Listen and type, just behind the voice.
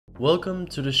Welcome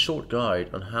to this short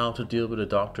guide on how to deal with a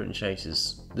doctor in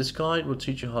chases. This guide will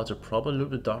teach you how to properly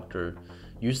loot the doctor,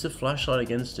 use the flashlight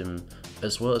against him,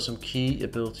 as well as some key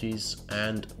abilities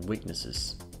and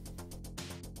weaknesses.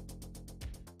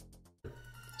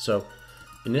 So,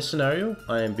 in this scenario,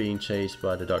 I am being chased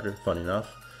by the doctor, funny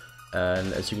enough,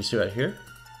 and as you can see right here,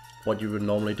 what you would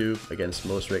normally do against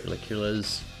most regular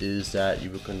killers is that you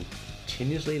would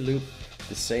continuously loop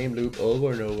the same loop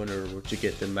over and over and over to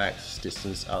get the max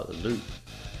distance out of the loop.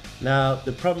 Now,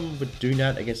 the problem with doing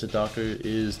that against the doctor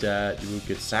is that you will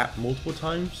get zapped multiple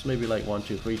times, maybe like 1,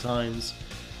 2, 3 times,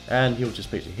 and he'll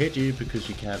just basically hit you because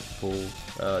you can't pull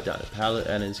down the pallet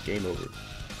and it's game over.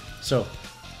 So,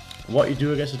 what you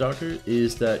do against the doctor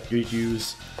is that you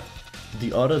use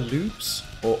the other loops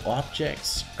or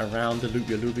objects around the loop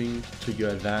you're looping to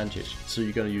your advantage. So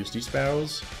you're going to use these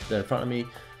barrels that are in front of me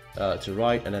to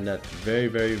right, and then that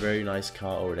very nice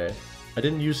car over there. I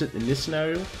didn't use it in this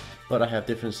scenario, but I have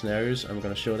different scenarios. I'm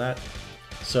going to show that.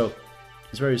 So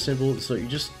it's very simple. So you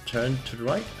just turn to the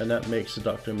right and that makes the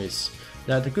doctor miss.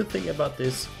 Now the good thing about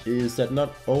this is that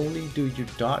not only do you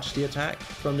dodge the attack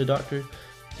from the doctor,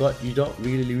 but you don't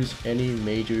really lose any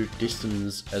major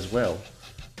distance as well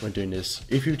when doing this.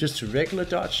 If you just regular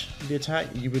dodge the attack,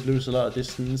 you would lose a lot of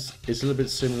distance. It's a little bit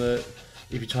similar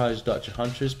if you try to dodge a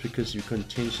huntress because you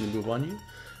continuously move on you.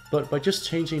 But by just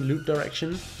changing loop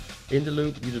direction in the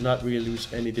loop, you do not really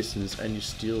lose any distance and you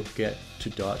still get to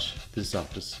dodge the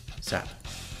doctor's zap.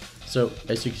 So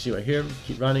as you can see right here,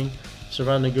 keep running. So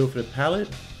rather than go for the pallet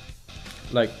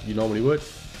like you normally would,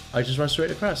 I just run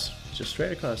straight across,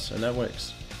 and that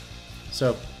works.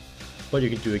 So what you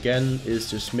can do again is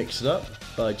just mix it up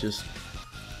by just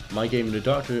my gaming the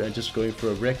doctor and just going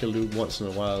for a regular loop once in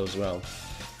a while as well.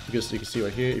 Because you can see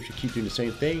right here, if you keep doing the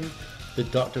same thing, the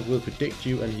doctor will predict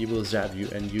you and he will zap you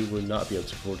and you will not be able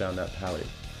to pull down that pallet.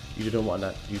 You do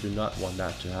not want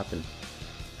that to happen.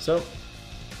 So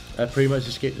I pretty much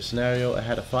escaped the scenario. I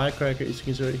had a firecracker, as you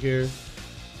can see right here.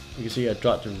 You can see I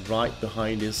dropped him right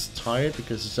behind his tire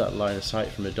because it's out of line of sight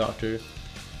from the doctor,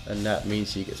 and that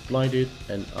means he gets blinded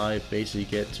and I basically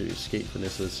get to escape from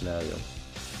this little scenario.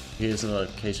 Here's another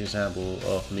case example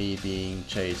of me being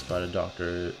chased by the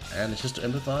doctor, and it's just to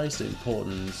emphasize the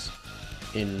importance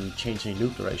in changing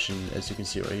loop direction. As you can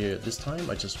see right here, this time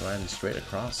I just ran straight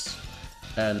across,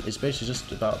 and it's basically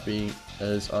just about being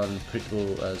as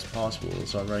unpredictable as possible.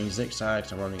 So I'm running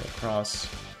zigzags, I'm running across.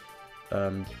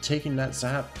 Taking that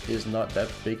zap is not that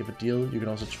big of a deal. You can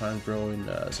also try and throw in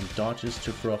some dodges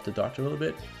to throw off the doctor a little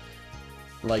bit.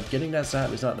 Like, getting that zap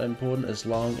is not that important as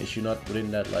long as you're not within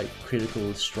that like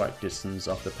critical strike distance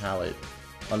of the pallet.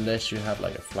 Unless you have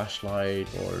like a flashlight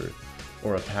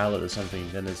or a pallet or something,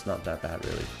 then it's not that bad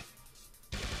really.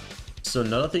 So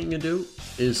another thing you can do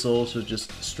is also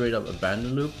just straight up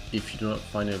abandon loop if you do not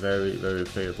find it very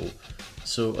favorable.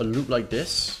 So a loop like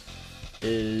this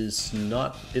is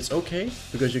not, it's okay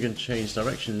because you can change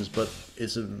directions, but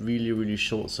it's a really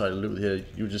short-sighted loop here.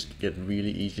 You just get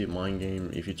really easily mind game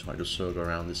if you try to circle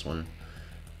around this one.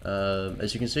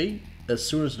 As you can see, as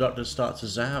soon as the doctor starts to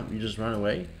zap, you just run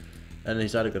away, and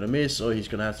he's either gonna miss or he's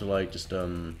gonna have to like just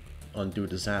undo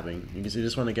the zapping. You can see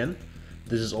this one again.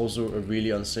 This is also a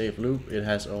really unsafe loop. It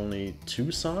has only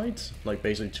 2 sides, like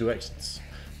basically 2 exits.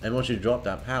 And once you drop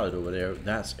that pallet over there,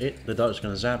 that's it. The doctor's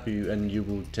gonna zap you and you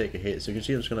will take a hit. So you can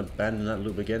see I'm just gonna abandon that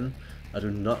loop again. I do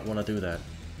not want to do that.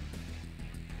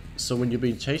 So when you're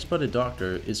being chased by the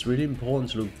doctor, it's really important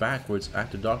to look backwards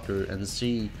at the doctor and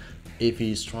see if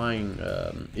he's trying,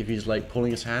 if he's like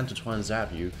pulling his hand to try and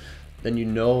zap you. Then you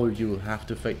know you will have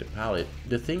to fake the pallet.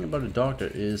 The thing about the doctor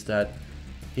is that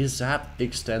his zap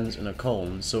extends in a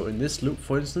cone. So in this loop,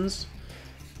 for instance,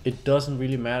 it doesn't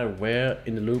really matter where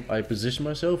in the loop I position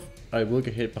myself. I will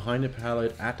get hit behind the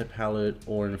pallet, at the pallet,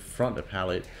 or in front of the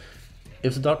pallet.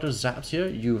 If the doctor zaps here,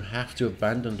 you have to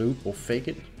abandon loop or fake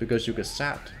it because you get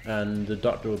zapped and the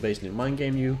doctor will basically mind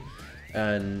game you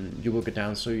and you will get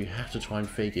down, so you have to try and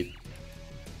fake it.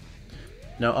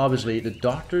 Now obviously the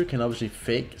doctor can obviously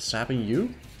fake zapping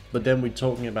you, but then we're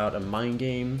talking about a mind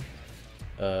game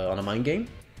on a mind game,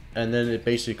 and then it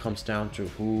basically comes down to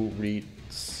who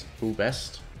reads who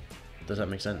best. Does that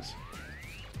make sense?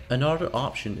 Another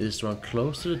option is to run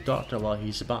close to the doctor while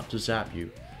he's about to zap you.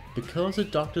 Because the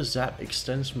doctor's zap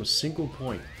extends from a single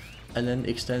point and then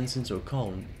extends into a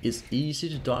cone, it's easy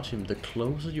to dodge him the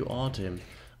closer you are to him,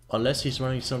 unless he's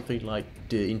running something like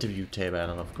the interview tape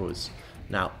add-on, of course.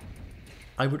 Now,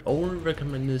 I would only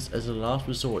recommend this as a last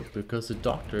resort because the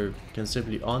doctor can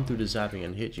simply undo the zapping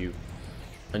and hit you,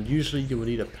 and usually you will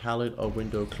need a pallet or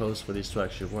window close for this to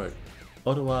actually work.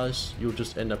 Otherwise, you'll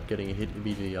just end up getting a hit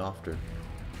immediately after.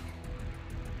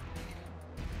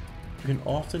 you can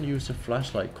often use the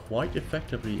flashlight quite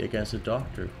effectively against the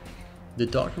doctor. The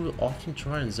doctor will often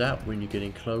try and zap when you're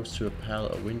getting close to a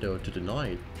pallet or window to deny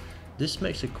it. This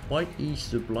makes it quite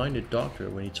easy to blind the doctor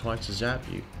when he tries to zap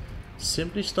you.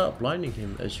 Simply start blinding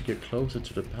him as you get closer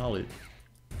to the pallet.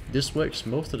 This works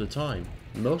most of the time,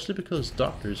 mostly because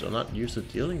doctors are not used to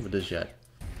dealing with this yet.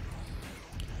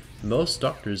 Most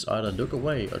doctors either look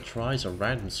away or tries a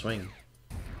random swing.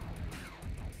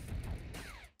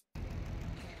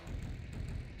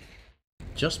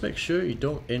 Just make sure you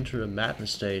don't enter a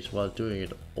madness stage while doing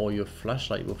it, or your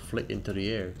flashlight will flick into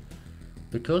the air.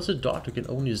 Because the doctor can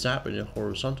only zap in a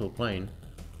horizontal plane,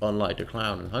 unlike the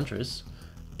clown and huntress,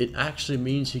 it actually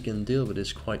means he can deal with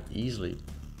this quite easily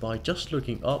by just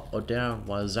looking up or down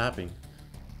while zapping.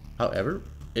 However,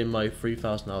 in my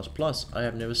 3000 hours plus, I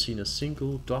have never seen a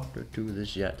single doctor do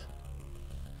this yet.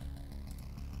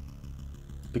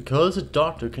 Because a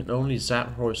doctor can only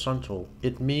zap horizontal,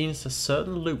 it means that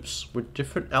certain loops with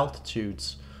different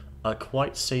altitudes are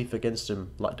quite safe against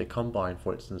him, like the Combine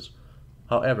for instance.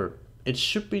 However, it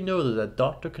should be noted that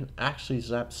doctor can actually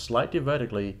zap slightly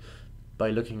vertically by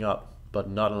looking up, but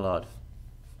not a lot.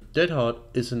 Dead Hard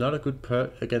is another good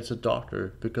perk against a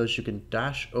doctor because you can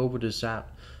dash over the zap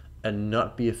and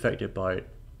not be affected by it.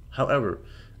 However,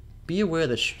 be aware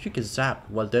that should you get zapped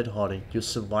while dead harding, your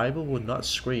survivor will not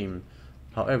scream.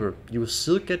 However, you will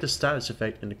still get the status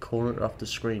effect in the corner of the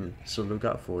screen, so look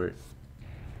out for it.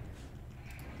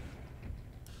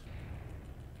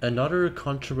 Another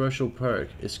controversial perk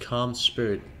is Calm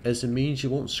Spirit, as it means you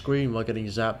won't scream while getting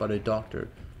zapped by the doctor.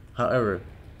 However,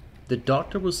 the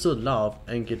doctor will still laugh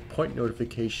and get point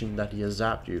notification that he has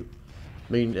zapped you.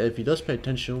 Meaning if he does pay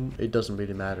attention, it doesn't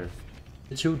really matter.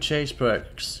 The two chase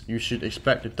perks, you should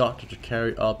expect the doctor to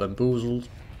carry are Bamboozled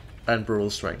and Brutal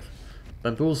Strength.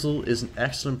 Bamboozle is an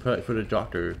excellent perk for the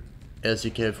doctor, as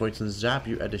he can for instance zap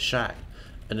you at the shack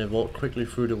and then vault quickly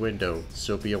through the window,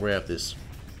 so be aware of this.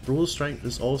 Brutal Strength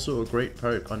is also a great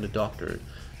perk on the doctor,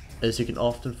 as he can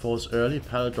often force early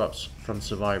pallet drops from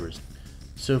survivors.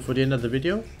 So for the end of the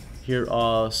video, here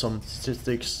are some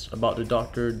statistics about the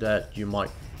doctor that you might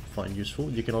find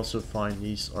useful. You can also find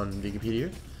these on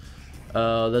Wikipedia.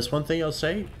 There's one thing I'll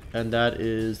say, and that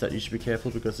is that you should be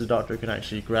careful because the doctor can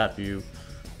actually grab you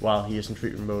while he is in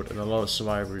treatment mode, and a lot of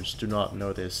survivors do not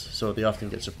know this, so they often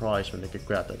get surprised when they get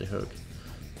grabbed at the hook.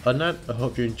 On that, I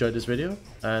hope you enjoyed this video,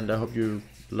 and I hope you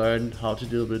learned how to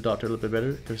deal with the doctor a little bit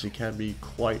better, because he can be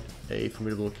quite a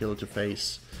formidable killer to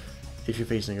face, if you're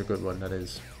facing a good one, that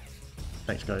is.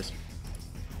 Thanks guys.